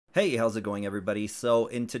Hey, how's it going everybody? So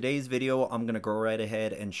in today's video, I'm going to go right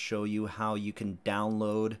ahead and show you how you can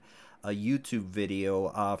download a YouTube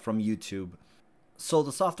video from YouTube. So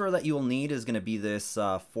the software that you will need is going to be this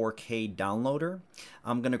 4K downloader.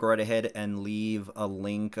 I'm going to go right ahead and leave a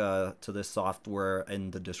link to this software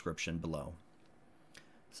in the description below.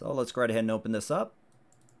 So let's go right ahead and open this up.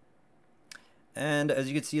 And as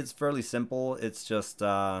you can see, it's fairly simple. It's just,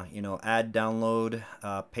 add download,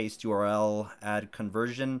 paste URL, add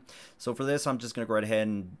conversion. So for this, I'm just going to go right ahead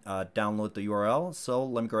and download the URL. So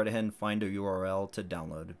let me go right ahead and find a URL to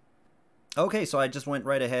download. Okay, so I just went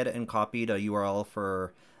right ahead and copied a URL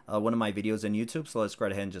for one of my videos in YouTube. So let's go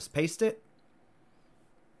right ahead and just paste it.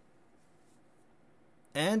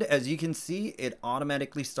 And as you can see, it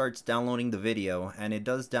automatically starts downloading the video, and it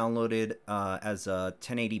does download it as a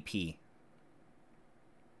 1080p.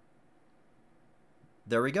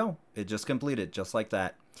 There we go. It just completed just like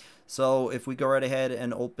that. So if we go right ahead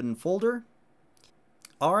and open folder.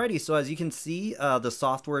 Alrighty, so as you can see, the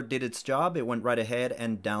software did its job. It went right ahead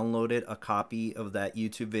and downloaded a copy of that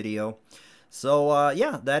YouTube video. So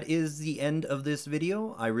yeah, that is the end of this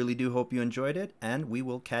video. I really do hope you enjoyed it, and we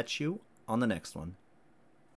will catch you on the next one.